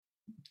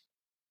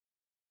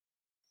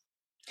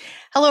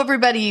Hello,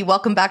 everybody.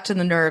 Welcome back to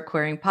the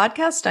Neuroqueering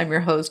Podcast. I'm your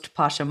host,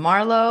 Pasha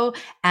Marlowe.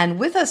 And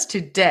with us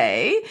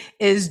today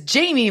is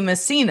Jamie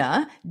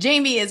Messina.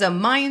 Jamie is a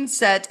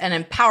mindset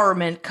and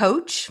empowerment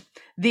coach,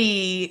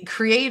 the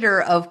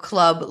creator of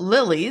Club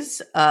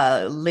Lilies,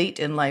 a late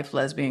in life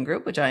lesbian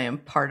group, which I am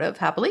part of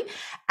happily,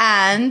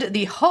 and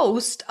the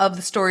host of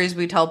the Stories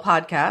We Tell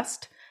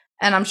podcast.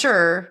 And I'm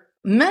sure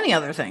many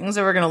other things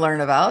that we're going to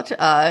learn about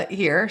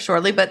here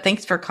shortly. But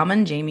thanks for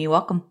coming, Jamie.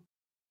 Welcome.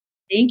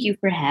 Thank you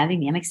for having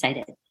me. I'm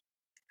excited.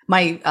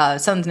 My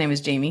son's name is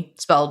Jamie,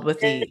 spelled with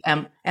the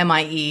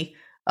M-I-E.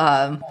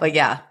 But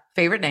yeah,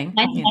 favorite name.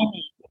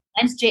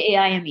 Mine's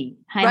Jaime.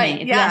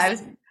 Right. Yeah.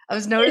 I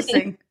was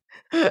noticing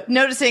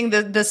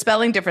the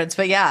spelling difference,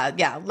 but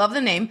yeah. Love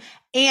the name.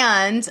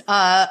 And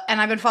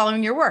I've been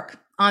following your work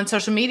on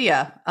social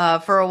media,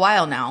 for a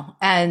while now.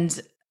 And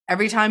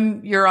every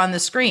time you're on the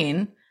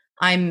screen,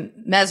 I'm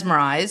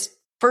mesmerized.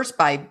 First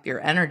by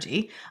your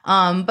energy,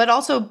 but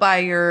also by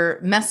your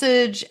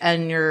message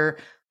and your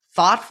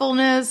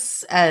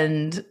thoughtfulness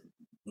and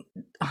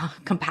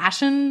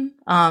compassion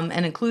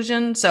and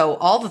inclusion. So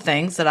all the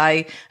things that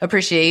I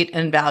appreciate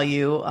and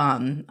value,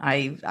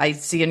 I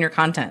see in your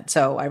content.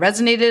 So I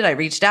resonated, I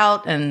reached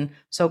out, and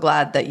so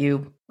glad that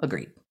you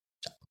agreed.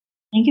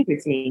 Thank you for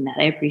saying that.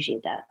 I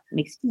appreciate that.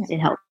 It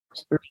helps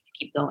for me to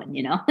keep going,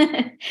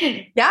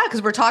 Yeah,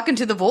 because we're talking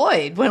to the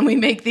void when we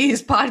make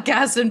these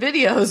podcasts and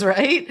videos,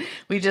 right?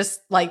 We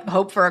just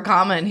hope for a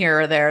comment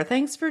here or there.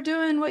 Thanks for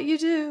doing what you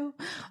do.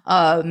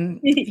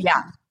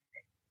 Yeah.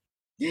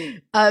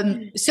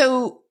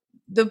 So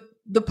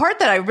the part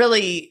that I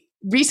really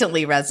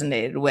recently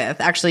resonated with,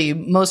 actually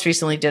most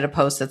recently did a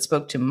post that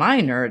spoke to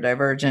my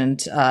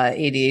neurodivergent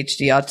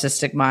ADHD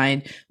autistic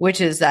mind, which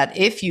is that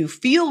if you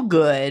feel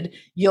good,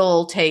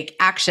 you'll take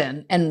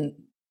action. And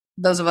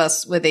those of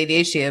us with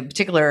ADHD in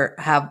particular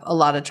have a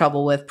lot of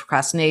trouble with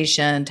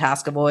procrastination,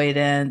 task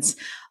avoidance,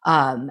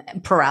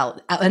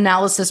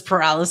 analysis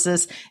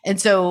paralysis. And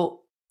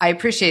so I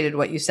appreciated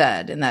what you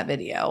said in that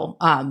video.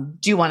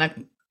 Do you want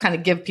to kind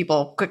of give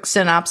people a quick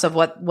synopsis of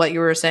what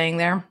you were saying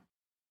there?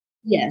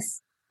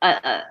 Yes.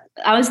 I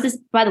was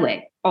by the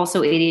way,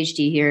 also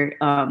ADHD here.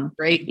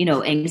 Great.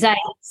 Anxiety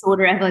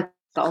disorder, I have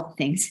all the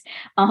things.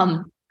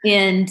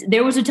 And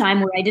there was a time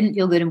where I didn't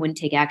feel good and wouldn't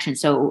take action.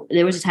 So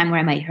there was a time where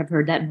I might have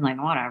heard that and been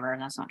like, whatever,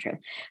 that's not true.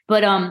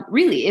 But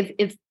really,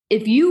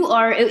 if you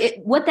are,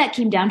 what that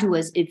came down to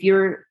was if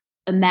you're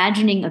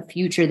imagining a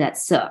future that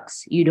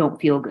sucks, you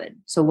don't feel good.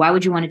 So why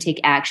would you want to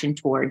take action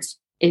towards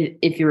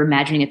if you're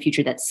imagining a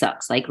future that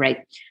sucks?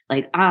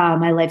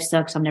 My life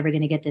sucks, I'm never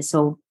going to get this.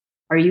 So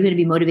are you going to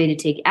be motivated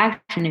to take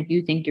action if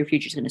you think your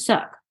future is going to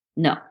suck?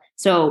 No.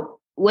 So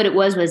what it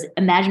was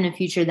imagine a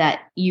future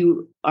that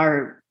you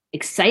are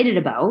excited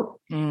about,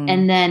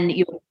 and then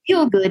you'll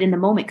feel good in the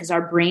moment because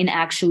our brain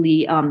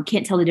actually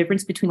can't tell the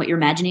difference between what you're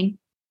imagining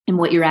and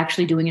what you're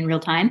actually doing in real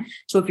time.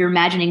 So if you're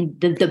imagining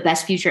the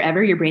best future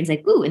ever, your brain's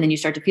like, ooh, and then you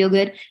start to feel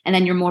good, and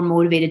then you're more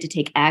motivated to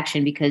take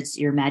action because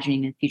you're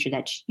imagining a future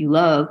that you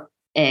love,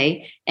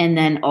 and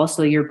then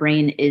also your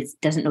brain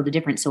doesn't know the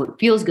difference, so it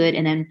feels good.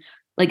 And then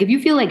if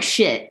you feel like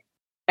shit,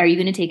 are you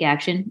going to take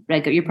action?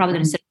 You're probably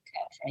going to sit on the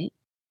couch, right?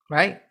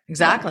 Right.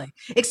 Exactly.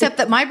 Yeah. Except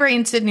that my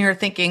brain's sitting here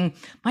thinking,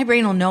 my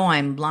brain will know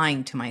I'm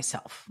lying to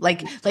myself.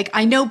 Like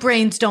I know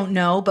brains don't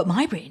know, but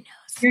my brain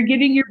knows. You're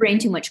giving your brain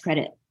too much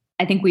credit.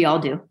 I think we all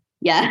do.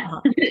 Yeah.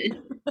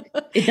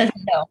 It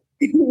doesn't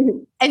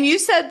know. And you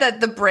said that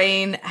the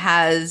brain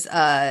has,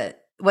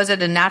 was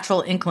it a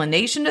natural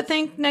inclination to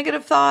think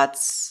negative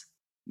thoughts?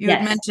 You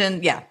had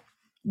mentioned,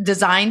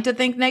 designed to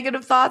think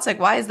negative thoughts.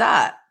 Why is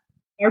that?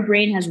 Our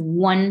brain has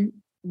one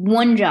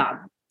job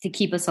to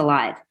keep us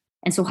alive.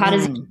 And so how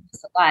does it keep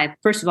us alive?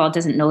 First of all, it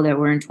doesn't know that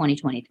we're in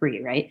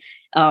 2023, right?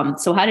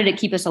 So how did it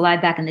keep us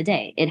alive back in the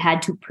day? It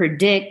had to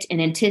predict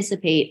and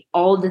anticipate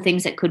all the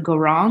things that could go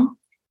wrong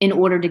in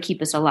order to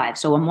keep us alive.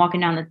 So I'm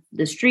walking down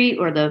the street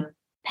or the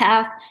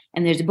path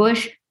and there's a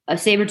bush, a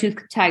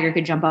saber-toothed tiger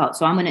could jump out.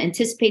 So I'm going to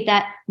anticipate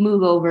that,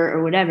 move over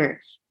or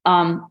whatever.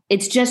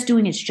 It's just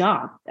doing its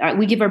job.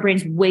 We give our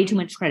brains way too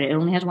much credit. It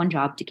only has one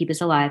job, to keep us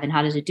alive. And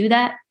how does it do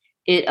that?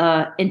 It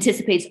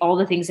anticipates all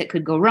the things that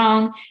could go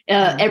wrong,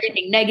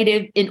 everything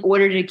negative, in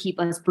order to keep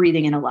us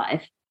breathing and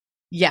alive.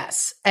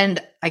 Yes.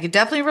 And I could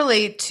definitely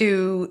relate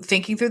to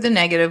thinking through the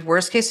negative,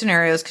 worst case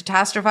scenarios,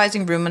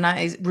 catastrophizing,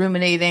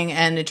 ruminating,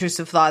 and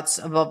intrusive thoughts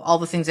of all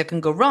the things that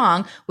can go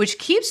wrong, which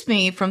keeps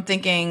me from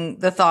thinking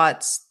the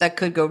thoughts that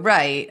could go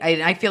right.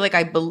 I feel like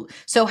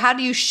so how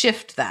do you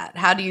shift that?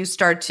 How do you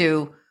start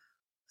to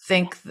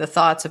think the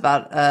thoughts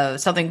about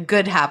something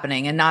good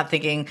happening and not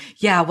thinking,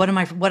 what am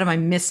I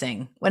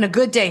missing? When a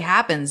good day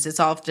happens, it's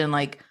often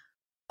like,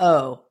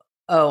 oh,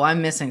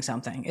 I'm missing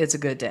something. It's a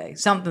good day.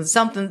 Something.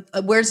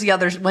 When's the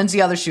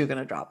other shoe going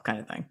to drop, kind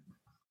of thing?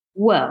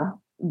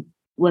 Well,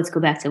 let's go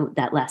back to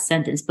that last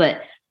sentence.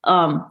 But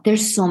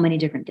there's so many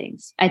different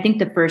things. I think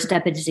the first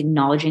step is just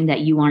acknowledging that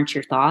you aren't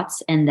your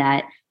thoughts and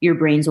that your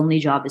brain's only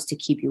job is to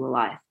keep you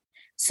alive.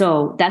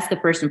 So that's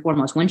the first and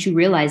foremost. Once you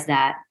realize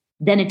that,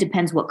 then it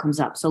depends what comes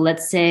up. So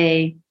let's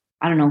say,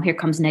 I don't know, here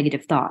comes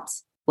negative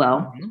thoughts.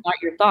 Well,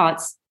 aren't your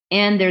thoughts,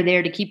 and they're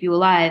there to keep you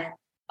alive.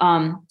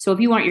 So if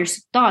you want your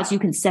thoughts, you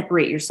can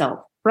separate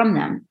yourself from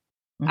them.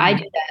 I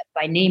do that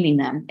by naming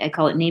them. I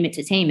call it name it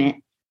to tame it.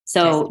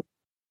 So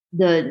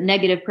the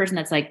negative person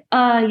that's like,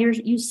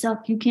 you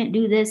suck, you can't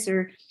do this,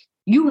 or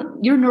you're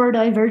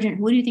neurodivergent.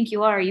 Who do you think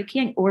you are? You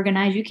can't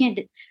organize. You can't.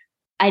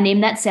 I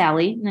name that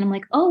Sally, and then I'm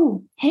like,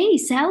 oh, hey,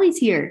 Sally's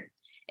here.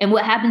 And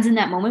what happens in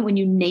that moment when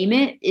you name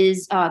it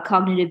is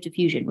cognitive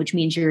diffusion, which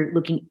means you're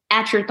looking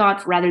at your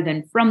thoughts rather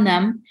than from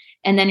them.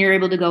 And then you're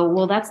able to go,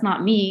 well, that's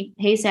not me.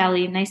 Hey,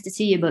 Sally, nice to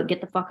see you, but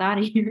get the fuck out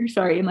of here.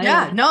 Sorry.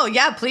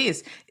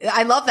 Please.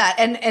 I love that.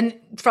 And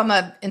from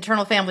a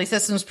internal family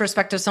systems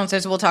perspective,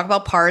 sometimes we'll talk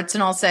about parts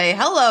and I'll say,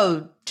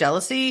 hello,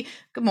 jealousy.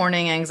 Good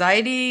morning,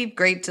 anxiety.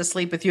 Great to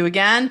sleep with you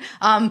again.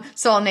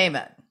 So I'll name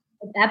it.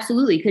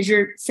 Absolutely. Because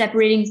you're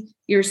separating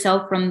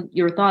yourself from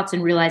your thoughts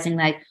and realizing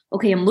like,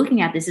 okay, I'm looking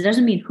at this. It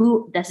doesn't mean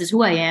this is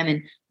who I am.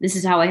 And this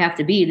is how I have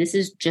to be. This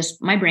is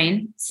just my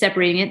brain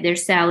separating it.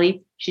 There's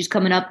Sally. She's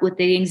coming up with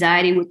the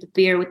anxiety, with the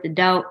fear, with the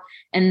doubt,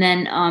 and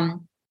then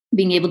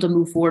being able to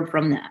move forward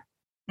from that.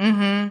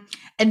 Mm-hmm.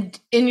 And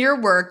in your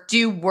work, do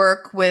you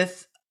work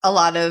with a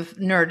lot of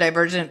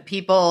neurodivergent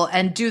people,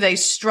 and do they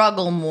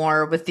struggle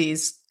more with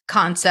these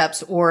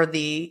concepts or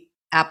the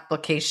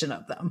application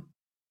of them?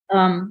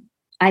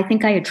 I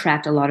think I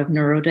attract a lot of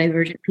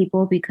neurodivergent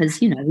people because,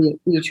 we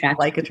attract.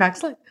 Like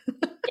attracts like.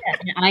 Yeah,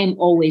 and I am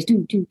always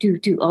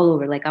do all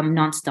over. Like I'm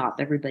nonstop.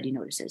 Everybody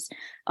notices.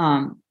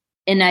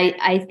 And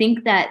I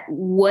think that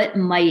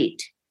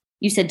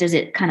you said, does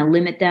it kind of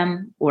limit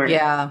them or?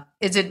 Yeah.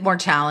 Is it more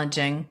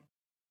challenging?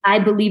 I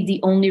believe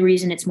the only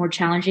reason it's more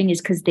challenging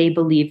is because they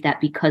believe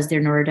that because they're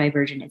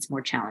neurodivergent, it's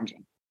more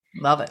challenging.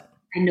 Love it.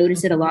 I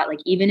notice it a lot. Like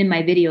even in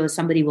my videos,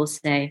 somebody will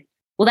say,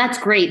 well, that's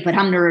great, but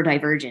I'm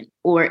neurodivergent.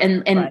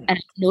 And I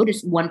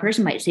notice one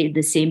person might say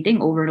the same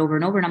thing over and over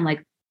and over. And I'm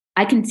like,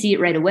 I can see it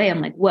right away.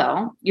 I'm like,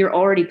 well, you're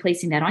already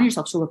placing that on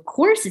yourself. So of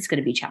course it's going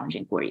to be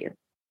challenging for you.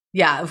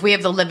 Yeah. If we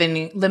have the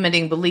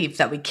limiting belief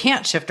that we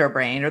can't shift our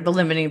brain, or the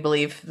limiting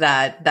belief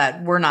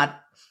that we're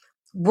not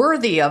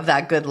worthy of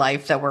that good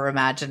life that we're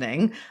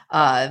imagining,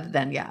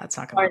 then yeah, it's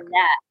not going to work.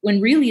 That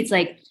when really it's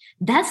like,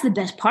 that's the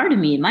best part of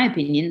me, in my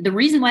opinion. The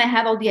reason why I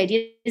have all the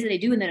ideas that I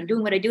do and that I'm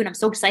doing what I do and I'm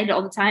so excited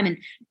all the time and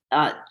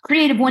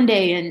creative one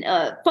day and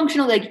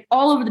functional, like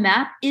all over the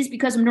map, is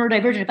because I'm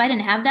neurodivergent. If I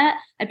didn't have that,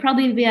 I'd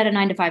probably be at a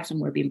 9-to-5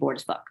 somewhere being bored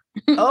as fuck.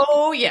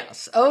 Oh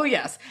yes.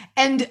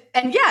 And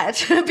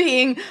yet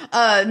being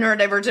a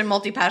neurodivergent,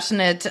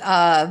 multi-passionate,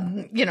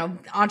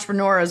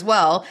 entrepreneur as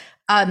well.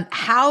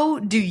 How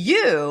do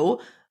you,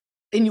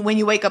 when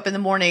you wake up in the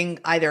morning,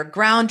 either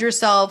ground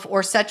yourself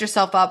or set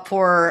yourself up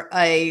for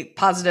a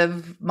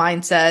positive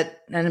mindset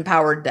and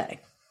empowered day?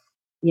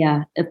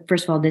 Yeah.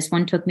 First of all, this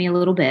one took me a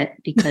little bit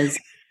because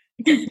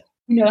you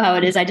know how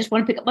it is. I just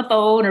want to pick up my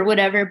phone or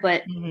whatever.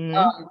 But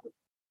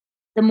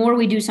the more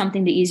we do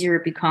something, the easier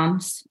it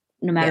becomes,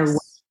 no matter what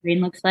the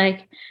brain looks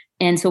like.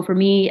 And so for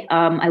me,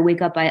 I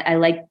wake up,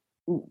 I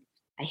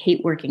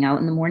hate working out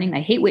in the morning.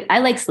 I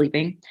like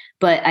sleeping,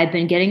 but I've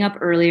been getting up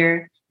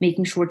earlier,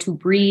 making sure to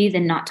breathe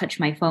and not touch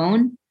my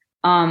phone.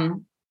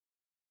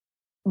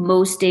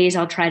 Most days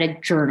I'll try to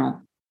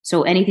journal.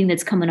 So anything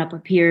that's coming up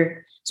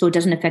here, so it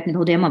doesn't affect me the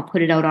whole day, I'm gonna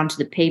put it out onto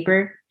the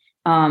paper.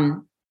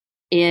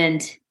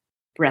 And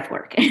breath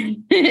work.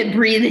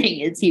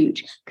 Breathing is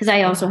huge because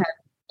I also have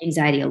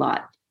anxiety a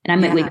lot. And I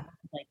might wake up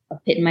with like a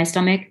pit in my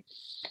stomach.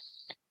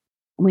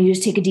 When you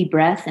just take a deep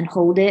breath and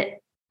hold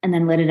it and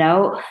then let it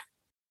out,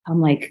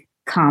 I'm like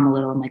calm a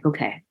little. I'm like,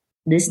 okay,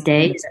 this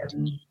day is up to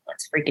me.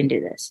 Let's freaking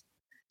do this.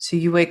 So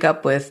you wake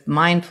up with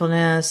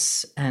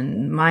mindfulness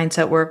and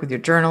mindset work with your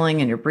journaling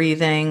and your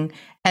breathing.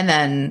 And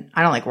then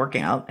I don't like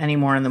working out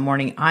anymore in the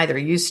morning either. I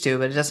used to,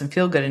 but it doesn't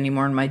feel good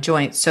anymore in my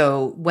joints.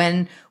 So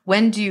when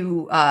do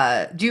you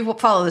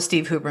follow the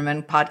Steve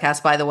Huberman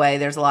podcast, by the way?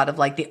 There's a lot of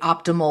like the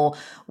optimal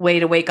way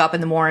to wake up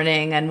in the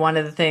morning. And one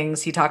of the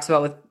things he talks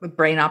about with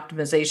brain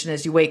optimization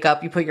is you wake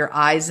up, you put your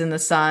eyes in the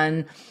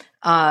sun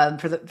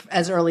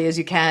as early as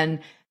you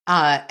can,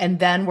 and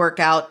then work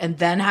out and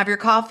then have your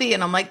coffee.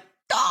 And I'm like,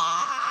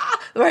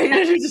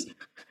 right.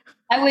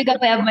 I wake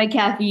up, I have my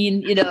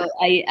caffeine,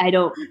 I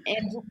don't,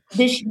 and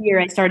this year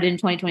I started in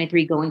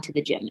 2023 going to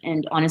the gym,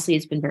 and honestly,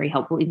 it's been very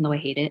helpful, even though I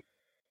hate it.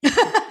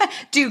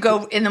 Do you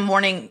go in the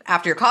morning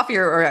after your coffee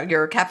or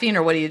your caffeine,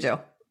 or what do you do?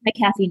 My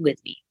caffeine with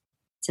me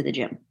to the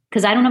gym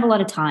because I don't have a lot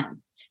of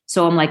time.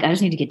 So I'm like, I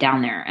just need to get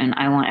down there and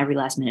I want every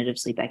last minute of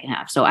sleep I can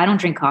have. So I don't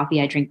drink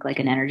coffee. I drink like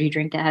an energy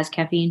drink that has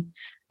caffeine.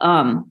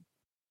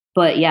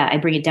 But yeah, I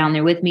bring it down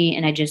there with me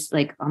and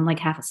I'm like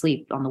half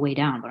asleep on the way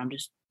down, but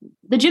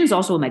the gym's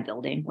also in my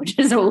building, which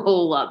is a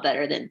whole lot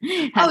better than.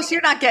 So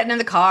you're not getting in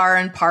the car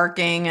and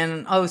parking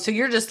so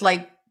you're just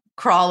like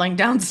crawling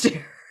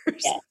downstairs.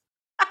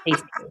 Yeah,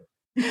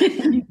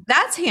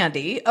 that's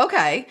handy.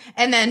 Okay.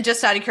 And then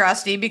just out of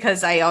curiosity,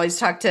 because I always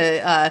talk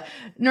to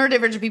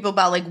neurodivergent people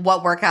about like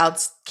what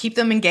workouts keep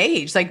them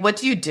engaged. Like, what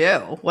do you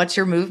do? What's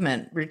your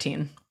movement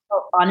routine?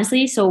 Well,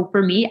 honestly, so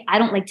for me, I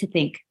don't like to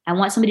think. I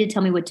want somebody to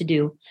tell me what to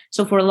do.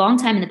 So for a long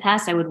time in the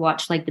past, I would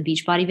watch like the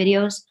Beachbody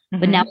videos,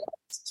 but now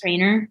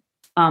trainer,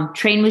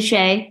 Train with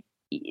Shay.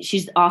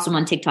 She's awesome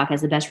on TikTok,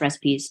 has the best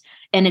recipes.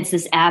 And it's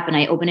this app and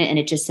I open it and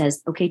it just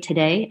says, okay,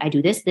 today I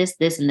do this, this,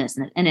 this, and this.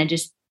 And I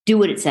just do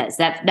what it says.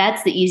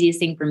 That's the easiest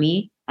thing for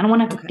me. I don't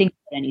want to have to think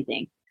about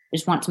anything. I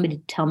just want somebody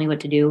to tell me what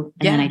to do.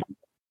 And then I do.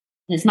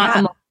 And it's not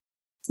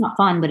it's not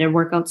fun, but our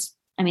workouts,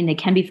 I mean, they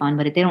can be fun,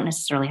 but they don't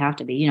necessarily have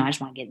to be. You know, I just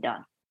want to get it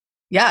done.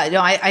 Yeah,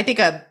 no, I think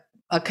a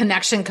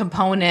connection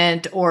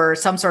component or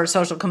some sort of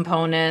social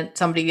component,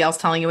 somebody else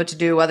telling you what to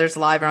do, whether it's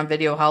live or on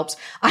video, helps.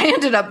 I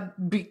ended up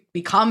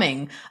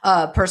becoming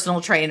a personal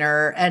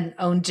trainer and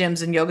owned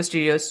gyms and yoga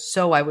studios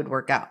so I would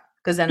work out,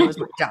 because then it was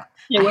my job.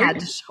 I had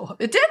to show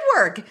up. It did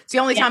work. It's the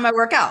only time I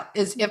work out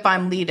is if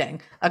I'm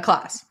leading a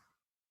class.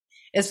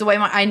 It's the way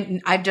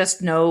I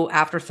just know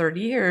after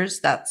 30 years,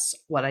 that's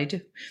what I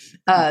do.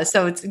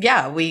 So it's,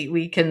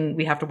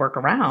 we have to work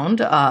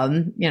around,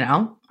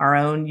 our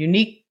own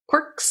unique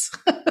quirks,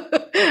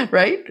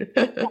 right?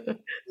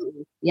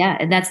 Yeah.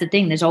 And that's the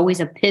thing. There's always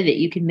a pivot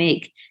you can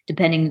make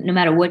depending, no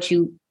matter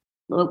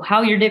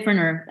how you're different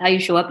or how you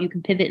show up, you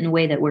can pivot in a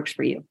way that works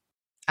for you.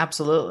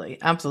 Absolutely.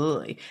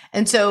 Absolutely.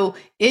 And so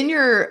in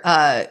your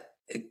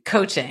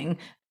coaching,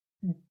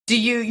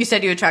 you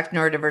said you attract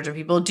neurodivergent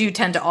people. Do you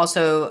tend to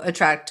also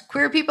attract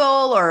queer people,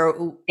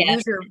 or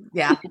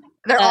they're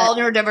all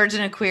neurodivergent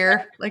and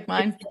queer like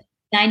mine?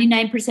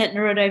 99%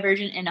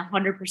 neurodivergent and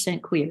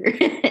 100% queer.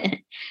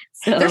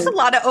 So there's a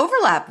lot of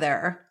overlap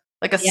there,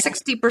 like a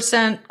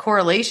 60%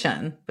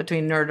 correlation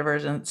between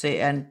neurodivergency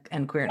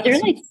and queerness. Are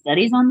there like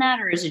studies on that,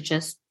 or is it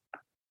just?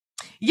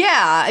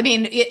 Yeah, I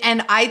mean,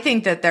 and I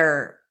think that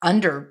they're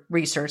under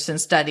researched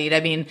and studied. I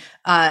mean,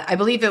 I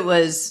believe it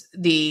was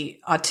the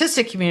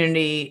autistic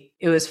community,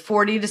 it was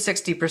 40 to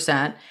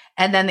 60%.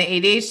 And then the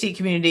ADHD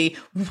community,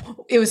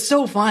 it was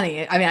so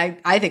funny. I mean,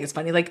 I think it's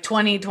funny. Like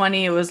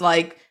 2020, it was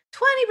like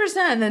 20%,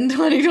 and then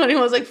 2020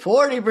 was like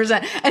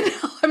 40%. And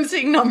now I'm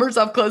seeing numbers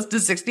up close to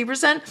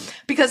 60%,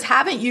 because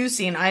haven't you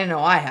seen, I know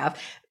I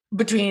have,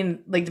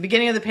 between like the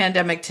beginning of the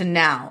pandemic to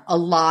now, a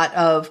lot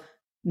of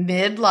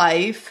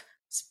midlife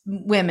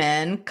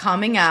women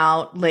coming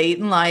out late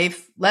in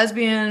life,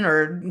 lesbian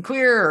or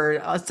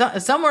queer or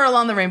somewhere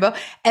along the rainbow.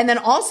 And then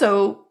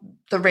also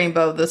the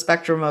rainbow, the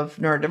spectrum of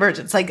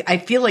neurodivergence. Like, I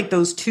feel like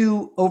those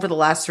two over the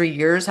last 3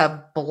 years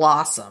have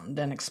blossomed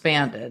and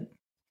expanded.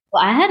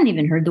 Well, I hadn't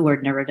even heard the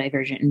word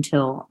neurodivergent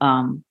until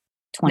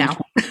 2020.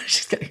 No.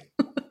 Just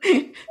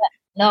kidding.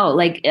 No,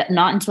 like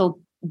not until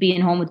being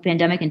home with the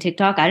pandemic and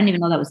TikTok. I didn't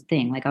even know that was a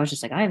thing. Like, I was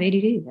just like, I have ADD.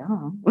 I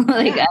don't know.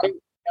 I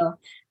didn't know.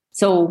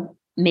 So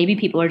maybe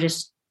people are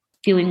just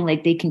feeling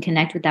like they can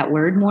connect with that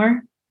word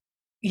more.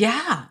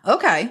 Yeah.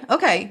 Okay.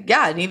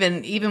 Yeah. And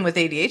even with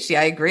ADHD,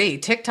 I agree.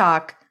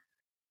 TikTok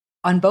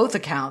on both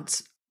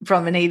accounts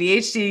from an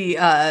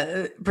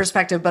ADHD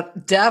perspective,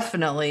 but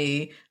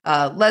definitely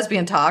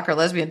lesbian talk or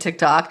lesbian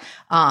TikTok,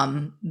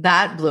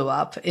 that blew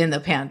up in the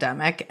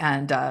pandemic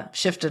and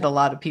shifted a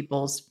lot lot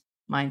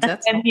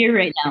mindsets. I'm here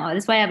right now.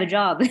 That's why I have a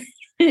job.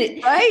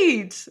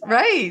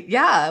 Right.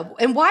 Yeah.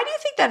 And why do you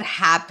think that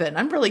happened?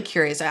 I'm really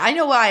curious. I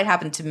know why it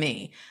happened to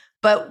me,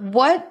 but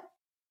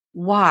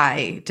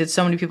why did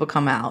so many people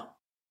come out?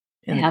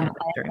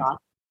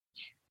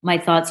 My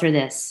thoughts are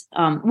this.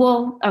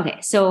 Okay.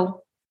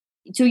 So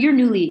you're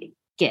newly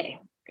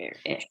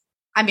gay-ish.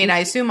 I mean, I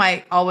assume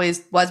I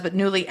always was, but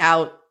newly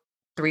out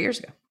 3 years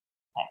ago.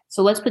 Okay.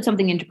 So let's put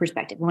something into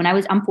perspective.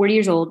 I'm 40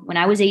 years old. When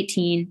I was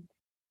 18,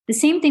 the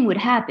same thing would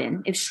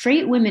happen. If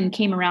straight women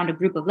came around a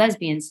group of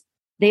lesbians,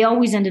 they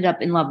always ended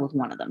up in love with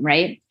one of them,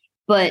 right?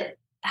 But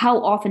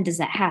how often does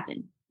that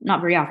happen?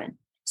 Not very often.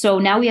 So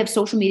now we have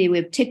social media, we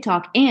have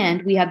TikTok,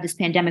 and we have this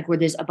pandemic where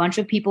there's a bunch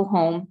of people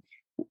home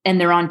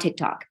and they're on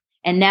TikTok.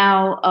 And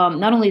now,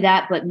 not only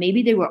that, but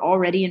maybe they were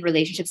already in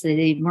relationships that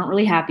they weren't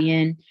really happy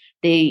in.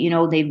 They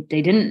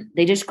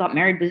just got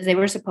married because they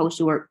were supposed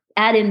to, or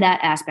add in that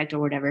aspect or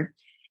whatever.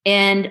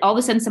 And all of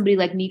a sudden somebody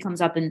like me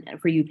comes up in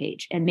For You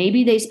page, and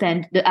maybe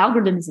the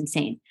algorithm is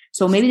insane.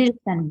 So maybe they just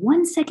spend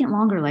 1 second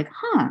longer, like,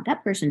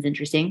 that person's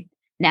interesting.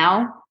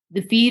 Now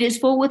the feed is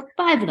full with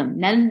 5 of them.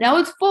 Now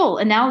it's full.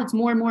 And now it's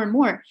more and more and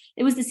more.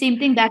 It was the same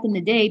thing back in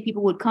the day.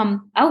 People would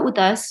come out with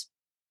us,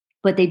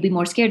 but they'd be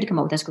more scared to come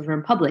out with us because we're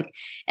in public.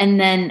 And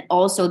then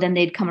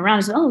they'd come around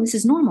and say, oh, this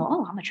is normal.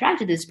 Oh, I'm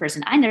attracted to this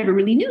person. I never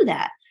really knew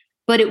that.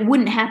 But it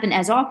wouldn't happen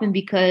as often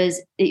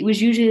because it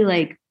was usually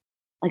like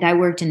I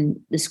worked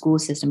in the school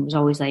system. It was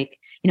always like,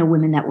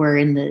 women that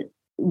were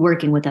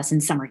working with us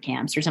in summer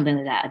camps or something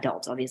like that.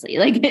 Adults, obviously,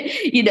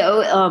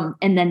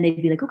 and then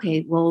they'd be like,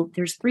 okay, well,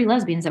 there's 3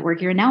 lesbians that work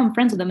here and now I'm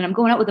friends with them and I'm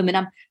going out with them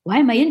and why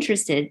am I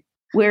interested?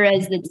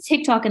 Whereas the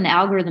TikTok and the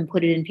algorithm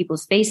put it in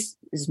people's faces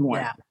more.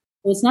 Yeah.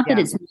 So it's not that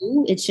it's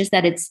new. It's just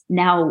that it's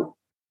now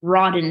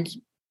broadened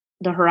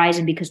the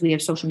horizon because we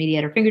have social media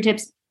at our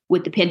fingertips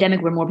with the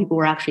pandemic where more people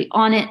were actually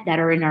on it that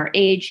are in our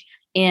age.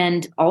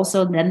 And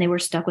also then they were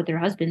stuck with their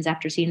husbands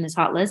after seeing this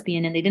hot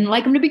lesbian and they didn't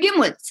like him to begin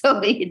with. So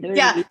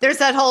there's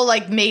that whole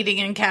like mating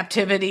in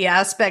captivity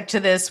aspect to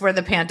this where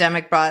the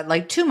pandemic brought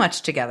like too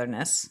much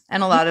togetherness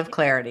and a lot of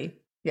clarity.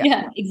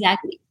 Yeah,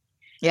 exactly.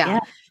 Yeah.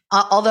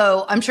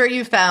 Although I'm sure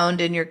you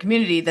found in your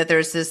community that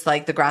there's this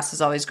like the grass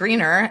is always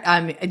greener.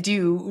 Do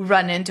you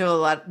run into a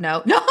lot?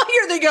 No,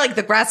 you're like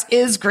the grass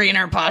is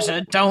greener,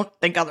 Pasha. Don't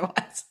think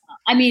otherwise.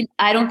 I mean,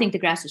 I don't think the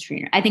grass is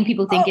greener. I think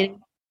people think it.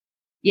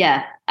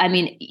 Yeah. I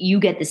mean, you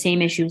get the same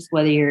issues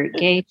whether you're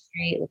gay,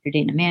 straight, if you're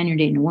dating a man, you're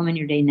dating a woman,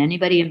 you're dating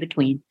anybody in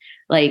between.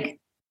 Like,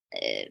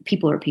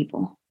 people are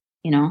people,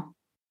 you know?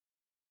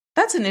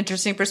 That's an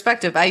interesting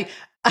perspective.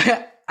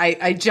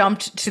 I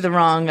jumped to the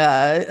wrong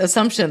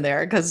assumption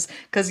there because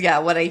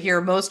what I hear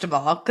most of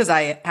all, because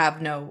I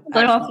have no.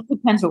 But it also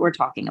depends what we're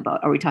talking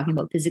about. Are we talking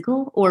about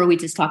physical or are we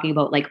just talking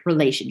about like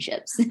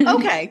relationships?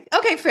 Okay,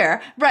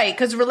 fair, right?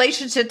 Because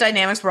relationship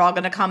dynamics, we're all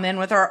going to come in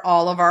with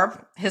all of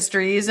our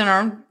histories and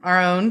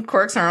our own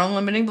quirks, our own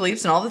limiting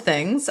beliefs, and all the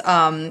things.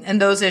 And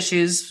those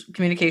issues,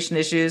 communication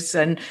issues,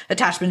 and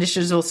attachment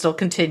issues will still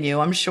continue,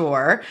 I'm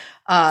sure.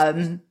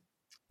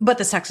 But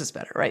the sex is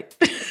better, right?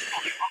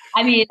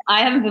 I mean,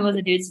 I haven't been with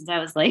a dude since I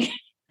was like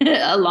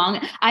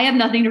I have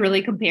nothing to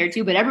really compare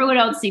to, but everyone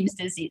else seems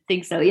to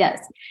think so. Yes.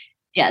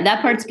 Yeah,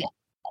 that part's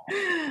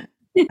good.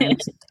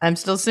 I'm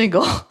still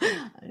single.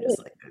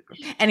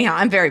 Anyhow,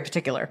 I'm very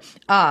particular.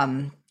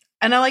 And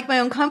I like my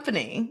own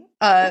company,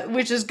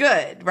 which is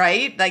good,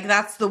 right? Like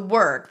that's the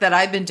work that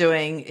I've been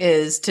doing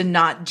is to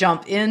not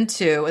jump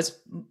into as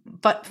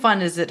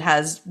fun as it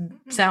has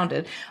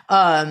sounded.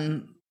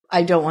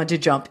 I don't want to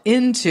jump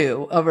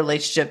into a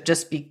relationship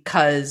just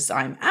because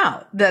I'm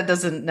out. That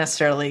doesn't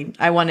necessarily,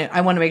 I want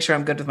to make sure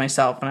I'm good with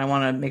myself and I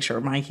want to make sure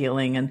my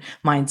healing and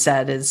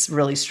mindset is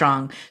really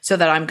strong so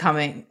that I'm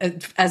coming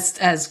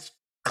as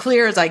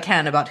clear as I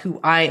can about who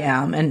I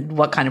am and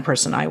what kind of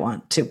person I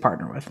want to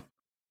partner with.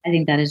 I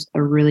think that is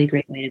a really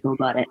great way to go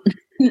about it.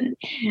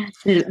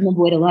 To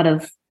avoid a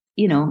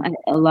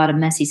lot of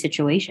messy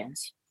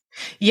situations.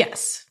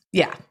 Yes.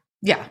 Yeah.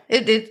 Yeah,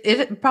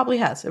 it probably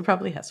has. It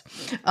probably has.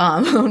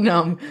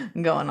 No,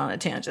 I'm going on a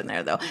tangent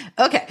there though.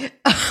 Okay.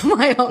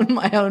 my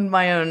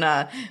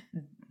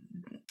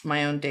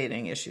own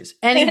dating issues.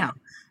 Anyhow.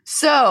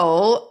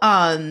 So,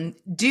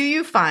 do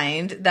you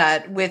find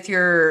that with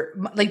your,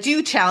 like, do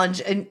you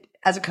challenge and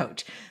as a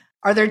coach,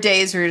 are there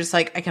days where you're just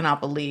like, I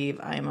cannot believe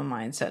I am a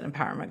mindset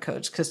empowerment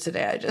coach because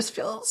today I just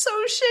feel so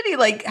shitty.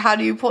 Like, how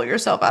do you pull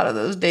yourself out of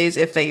those days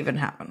if they even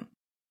happen?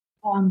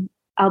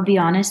 I'll be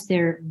honest,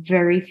 they're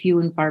very few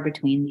and far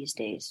between these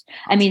days.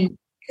 I mean,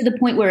 to the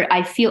point where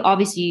I feel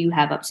obviously you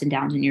have ups and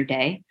downs in your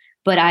day,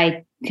 but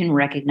I can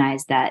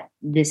recognize that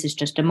this is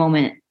just a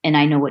moment and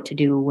I know what to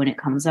do when it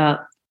comes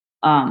up.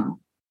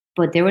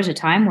 But there was a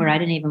time where I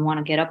didn't even want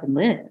to get up and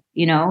live,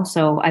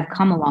 so I've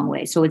come a long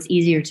way. So it's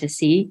easier to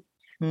see,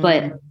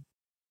 but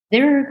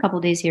there are a couple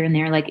of days here and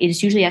there. Like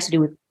it usually has to do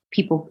with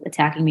people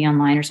attacking me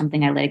online or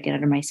something. I let it get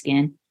under my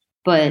skin.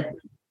 But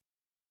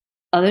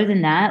other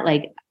than that,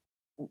 like,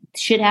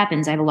 shit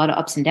happens. I have a lot of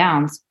ups and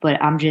downs,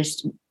 but I'm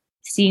just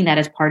seeing that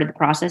as part of the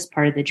process,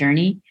 part of the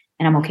journey,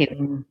 and I'm okay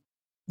with it.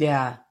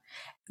 Yeah.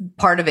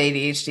 Part of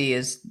ADHD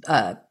is,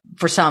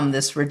 for some,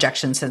 this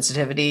rejection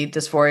sensitivity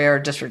dysphoria or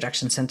just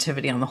rejection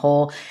sensitivity on the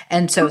whole.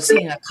 And so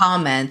seeing a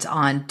comment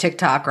on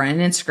TikTok or on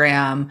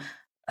Instagram,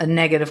 a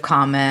negative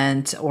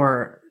comment,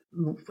 or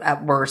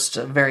at worst,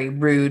 a very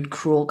rude,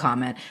 cruel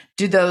comment.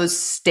 Do those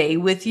stay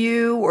with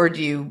you or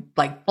do you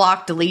like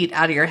block, delete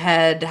out of your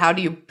head? How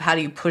do you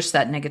push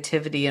that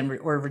negativity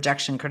or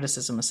rejection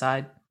criticism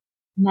aside?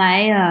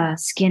 My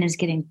skin is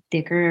getting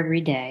thicker every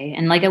day.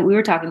 And like we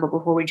were talking about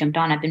before we jumped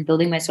on, I've been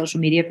building my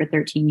social media for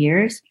 13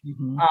 years.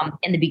 Mm-hmm.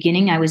 In the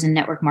beginning, I was in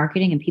network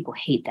marketing and people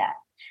hate that.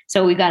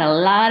 So we got a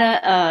lot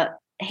of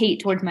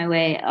hate towards my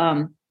way.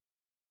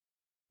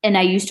 And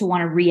I used to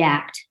want to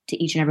react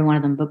to each and every one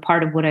of them. But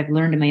part of what I've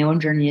learned in my own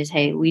journey is,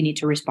 hey, we need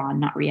to respond,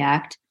 not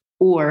react,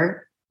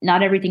 or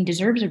not everything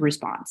deserves a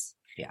response.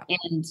 Yeah.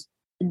 And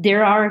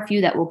there are a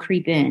few that will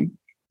creep in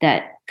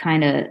that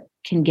kind of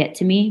can get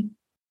to me.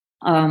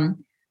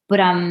 But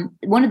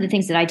one of the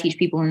things that I teach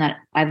people and that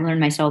I've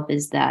learned myself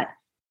is that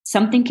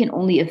something can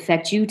only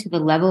affect you to the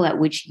level at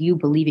which you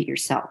believe it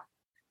yourself.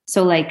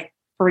 So like,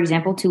 for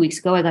example, 2 weeks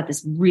ago, I got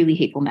this really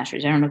hateful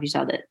message. I don't know if you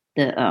saw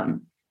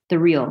the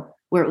reel,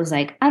 where it was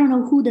like, I don't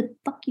know who the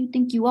fuck you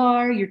think you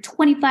are. You're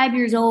 25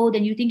 years old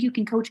and you think you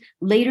can coach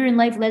later in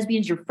life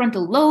lesbians. Your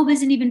frontal lobe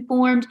isn't even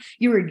formed.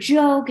 You're a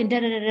joke and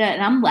da-da-da-da.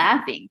 And I'm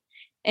laughing.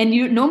 And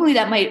normally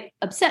that might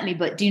upset me,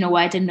 but do you know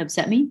why it didn't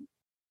upset me?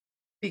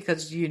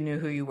 Because you knew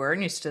who you were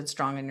and you stood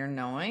strong in your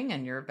knowing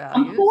and your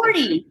values. I'm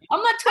 40.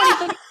 I'm not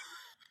 20.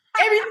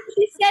 Everything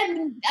she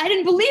said, I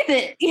didn't believe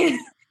it.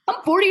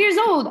 I'm 40 years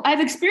old. I've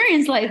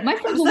experienced life. My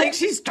friends like,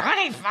 she's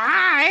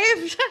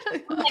 25.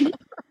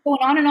 Going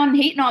on and on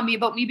hating on me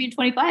about me being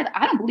 25.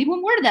 I don't believe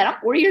one word of that.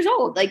 I'm 40 years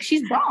old. Like,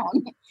 she's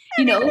wrong.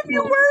 If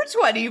you were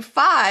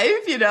 25,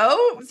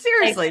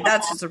 seriously,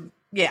 that's just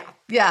Yeah.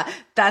 Yeah.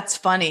 That's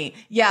funny.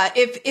 Yeah.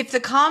 If the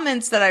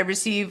comments that I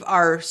receive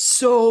are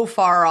so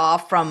far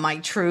off from my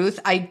truth,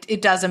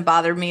 it doesn't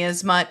bother me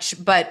as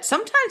much. But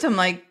sometimes I'm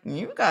like,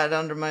 you got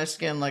under my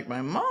skin like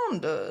my mom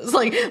does.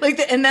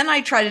 And then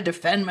I try to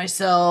defend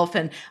myself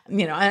and,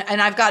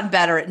 and I've gotten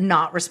better at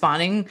not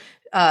responding,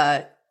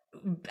 at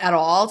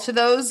all to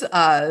those,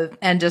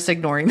 and just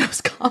ignoring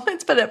those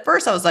comments. But at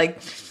first I was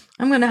like,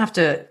 I'm going to have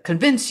to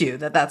convince you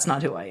that that's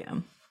not who I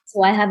am.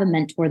 So I have a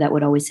mentor that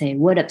would always say,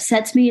 what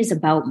upsets me is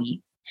about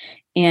me.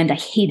 And I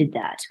hated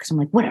that because I'm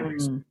like, whatever.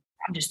 I'm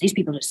just, these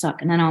people just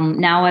suck. And then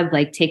now I've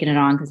like taken it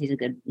on because he's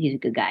a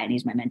good guy and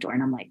he's my mentor.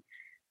 And I'm like,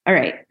 all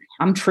right,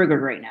 I'm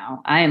triggered right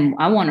now. I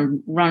want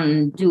to run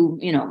and do,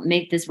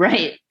 make this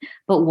right.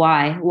 But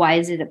why? Why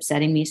is it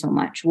upsetting me so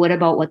much? What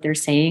about what they're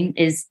saying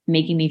is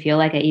making me feel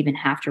like I even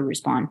have to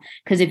respond?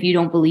 Because if you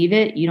don't believe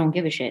it, you don't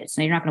give a shit.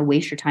 So you're not going to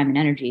waste your time and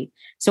energy.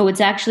 So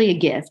it's actually a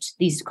gift.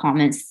 These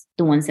comments,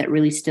 the ones that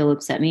really still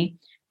upset me.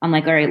 I'm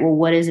like, all right, well,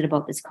 what is it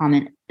about this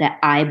comment that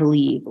I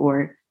believe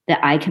or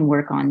that I can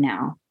work on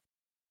now?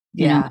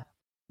 Yeah.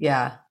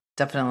 Yeah,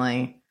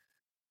 definitely.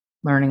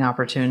 Learning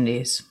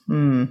opportunities.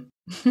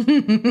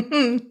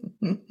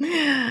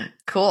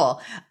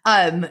 Cool.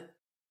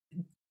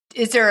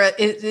 Is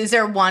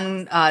there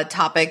one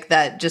topic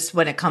that just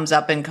when it comes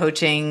up in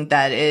coaching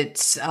that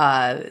it's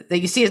that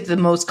you see as the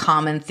most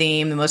common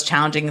theme, the most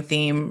challenging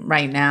theme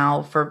right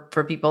now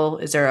for people?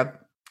 Is there a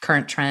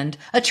current trend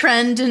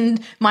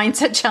and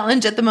mindset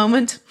challenge at the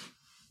moment?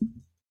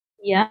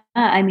 Yeah,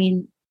 I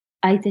mean,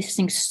 I just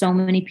think so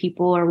many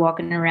people are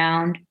walking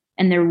around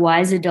and their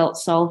wise adult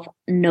self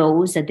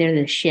knows that they're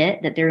the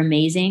shit, that they're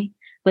amazing,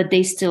 but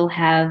they still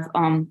have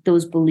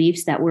those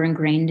beliefs that were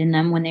ingrained in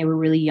them when they were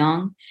really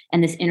young,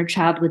 and this inner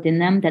child within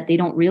them that they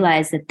don't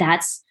realize that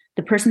that's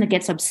the person that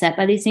gets upset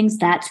by these things.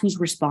 That's who's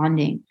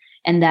responding,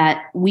 and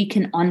that we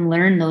can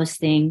unlearn those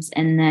things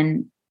and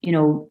then,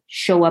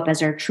 show up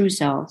as our true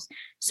selves.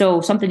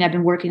 So something I've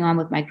been working on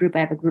with my group, I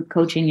have a group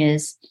coaching,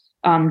 is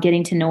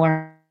getting to know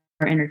our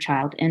inner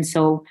child. And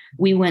so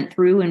we went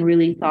through and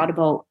really thought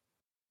about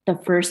the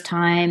first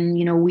time,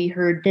 we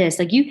heard this,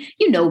 like,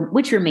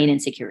 what's your main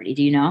insecurity?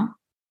 Do you know?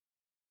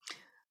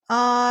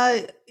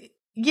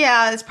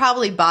 Yeah, it's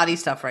probably body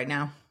stuff right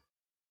now.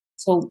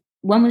 So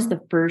when was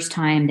the first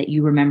time that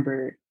you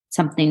remember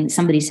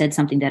somebody said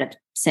something that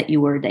upset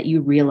you or that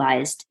you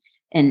realized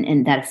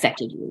and that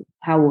affected you?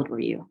 How old were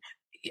you?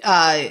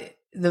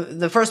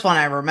 The first one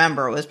I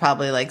remember was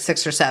probably like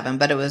 6 or 7,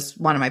 but it was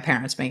one of my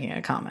parents making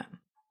a comment.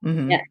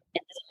 Mm-hmm.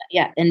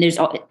 Yeah. And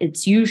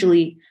it's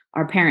usually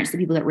our parents, the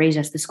people that raise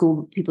us,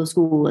 people at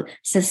school,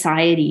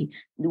 society.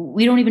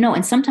 We don't even know.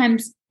 And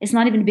sometimes it's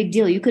not even a big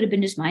deal. You could have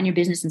been just mind your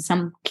business and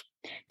some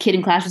kid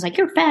in class was like,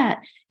 you're fat.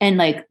 And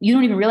like, you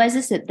don't even realize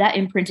that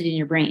imprinted in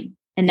your brain.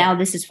 And now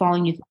this is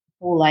following you through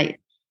your whole life.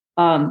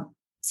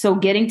 So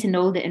getting to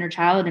know the inner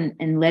child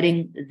and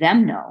letting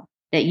them know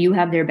that you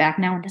have their back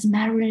now. It doesn't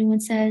matter what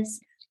anyone says.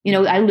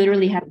 I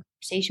literally had a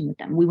conversation with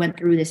them. We went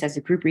through this as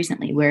a group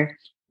recently where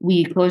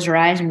we closed our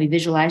eyes and we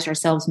visualized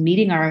ourselves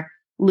meeting our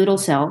little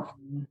self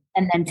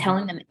and then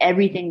telling them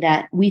everything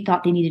that we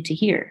thought they needed to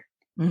hear.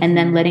 Mm-hmm. And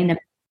then letting them,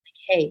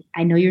 hey,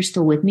 I know you're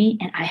still with me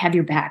and I have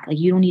your back. Like,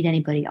 you don't need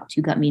anybody else.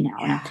 You got me now.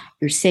 Yeah. And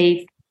you're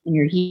safe and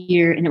you're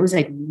here. And it was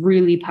like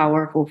really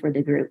powerful for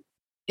the group.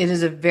 It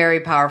is a very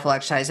powerful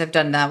exercise. I've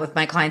done that with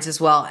my clients as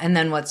well. And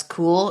then what's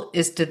cool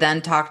is to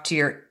then talk to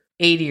your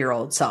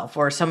 80-year-old self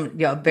or some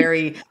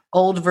very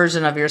old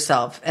version of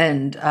yourself,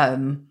 and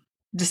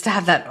just to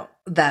have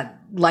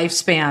that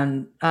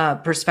lifespan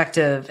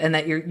perspective, and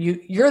that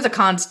you're the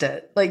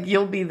constant. Like,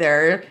 you'll be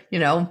there,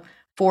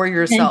 for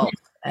yourself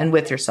and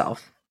with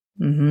yourself.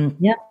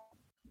 Mm-hmm.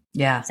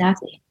 Yeah,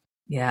 exactly.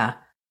 Yeah.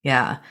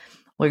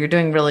 Well, you're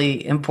doing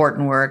really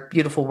important work,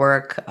 beautiful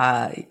work.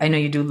 I know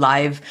you do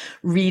live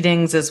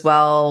readings as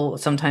well,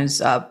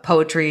 sometimes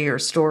poetry or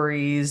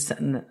stories,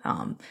 and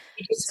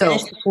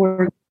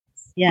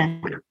yeah.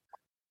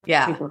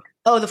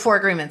 Oh, the 4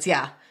 agreements.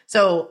 Yeah.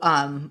 So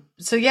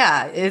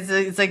yeah,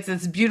 it's like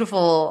this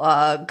beautiful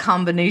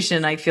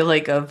combination, I feel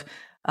like, of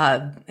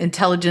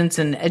intelligence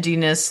and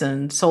edginess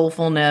and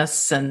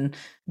soulfulness and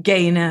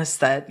gayness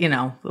that,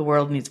 the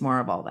world needs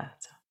more of all that.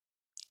 So.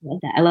 Love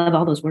that. I love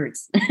all those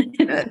words.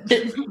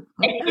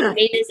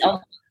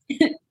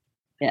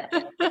 Yeah.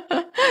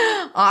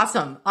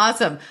 Awesome.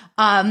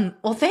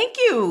 Well, thank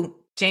you,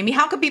 Jamie.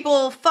 How can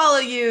people follow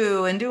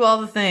you and do all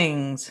the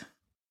things?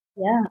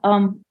 Yeah.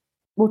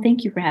 Well,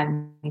 thank you for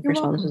having me. First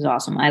of all, this was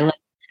awesome. I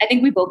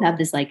think we both have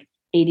this like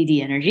ADD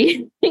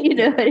energy. You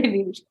know what I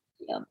mean? Which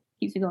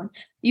keeps me going.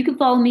 You can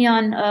follow me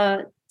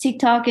on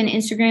TikTok and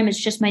Instagram. It's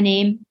just my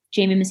name,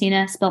 Jamie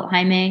Messina, spelled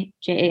Jaime,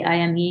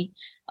 Jaime.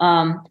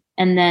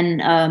 And then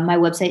my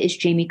website is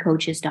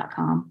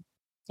jamiecoaches.com.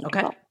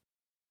 Okay.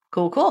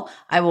 Cool.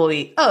 I will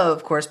be,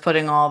 of course,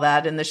 putting all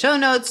that in the show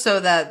notes so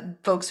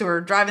that folks who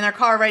are driving their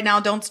car right now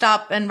don't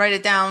stop and write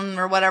it down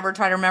or whatever.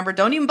 Try to remember.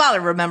 Don't even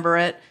bother remember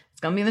it. It's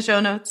going to be in the show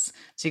notes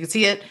so you can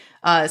see it.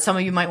 Some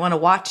of you might want to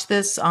watch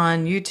this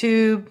on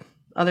YouTube.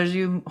 others of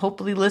you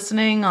hopefully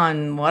listening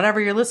on whatever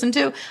you're listening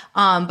to.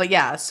 But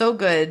yeah, so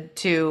good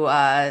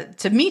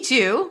to meet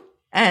you.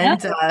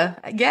 And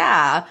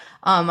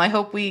I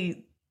hope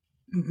we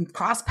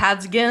cross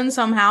paths again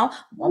somehow.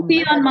 We'll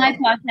be on my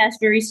podcast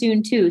very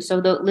soon too.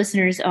 So the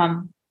listeners,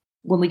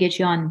 when we get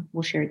you on,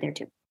 we'll share it there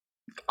too.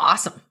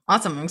 Awesome.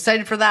 I'm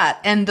excited for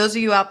that. And those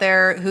of you out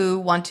there who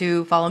want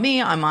to follow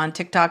me, I'm on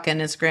TikTok and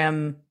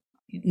Instagram,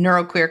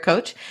 Neuroqueer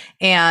Coach,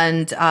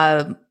 and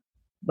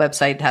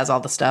website has all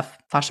the stuff,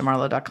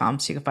 pashamarlowe.com.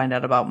 So you can find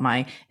out about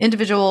my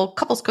individual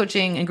couples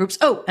coaching and groups.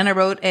 Oh, and I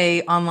wrote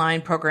a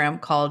online program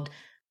called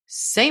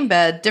Same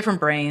Bed, Different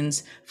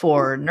Brains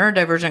for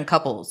neurodivergent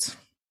couples.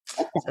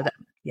 So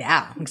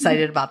I'm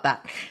excited about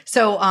that.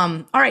 So,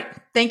 all right.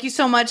 Thank you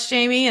so much,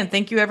 Jamie. And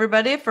thank you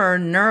everybody for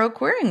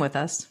neuroqueering with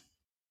us.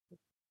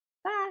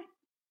 Bye.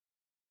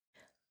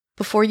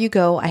 Before you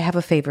go, I have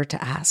a favor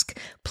to ask.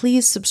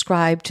 Please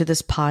subscribe to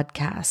this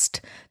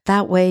podcast.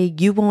 That way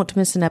you won't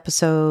miss an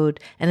episode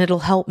and it'll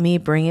help me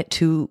bring it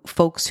to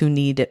folks who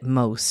need it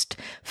most.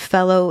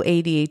 Fellow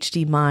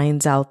ADHD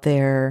minds out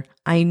there,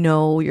 I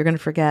know you're going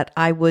to forget.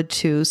 I would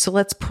too. So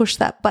let's push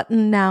that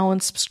button now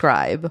and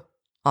subscribe.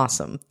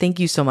 Awesome. Thank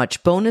you so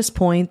much. Bonus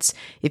points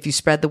if you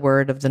spread the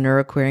word of the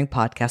Neuroqueering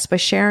podcast by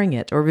sharing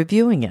it or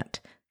reviewing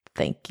it.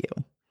 Thank you.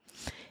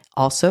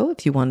 Also,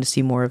 if you want to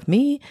see more of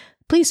me,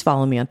 please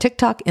follow me on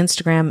TikTok,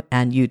 Instagram,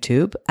 and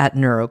YouTube at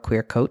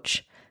Neuroqueer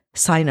Coach.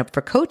 Sign up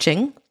for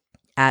coaching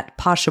at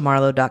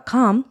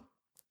pashamarlowe.com,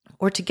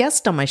 or to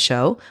guest on my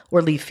show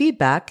or leave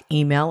feedback,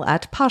 email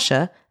at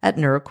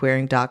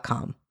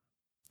pasha@neuroqueering.com.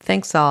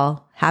 Thanks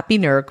all. Happy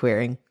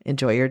neuroqueering.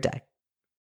 Enjoy your day.